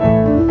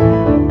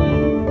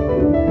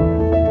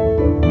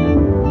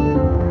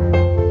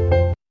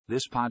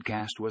This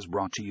podcast was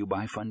brought to you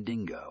by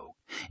Fundingo.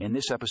 In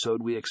this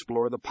episode, we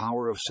explore the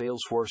power of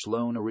Salesforce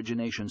loan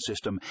origination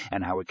system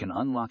and how it can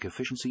unlock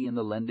efficiency in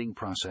the lending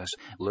process.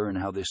 Learn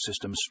how this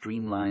system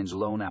streamlines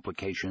loan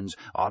applications,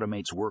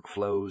 automates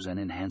workflows, and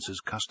enhances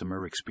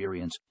customer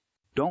experience.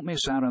 Don't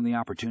miss out on the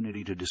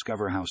opportunity to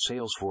discover how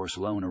Salesforce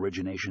loan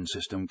origination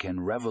system can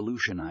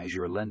revolutionize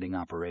your lending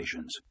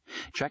operations.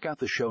 Check out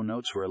the show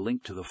notes for a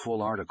link to the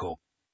full article.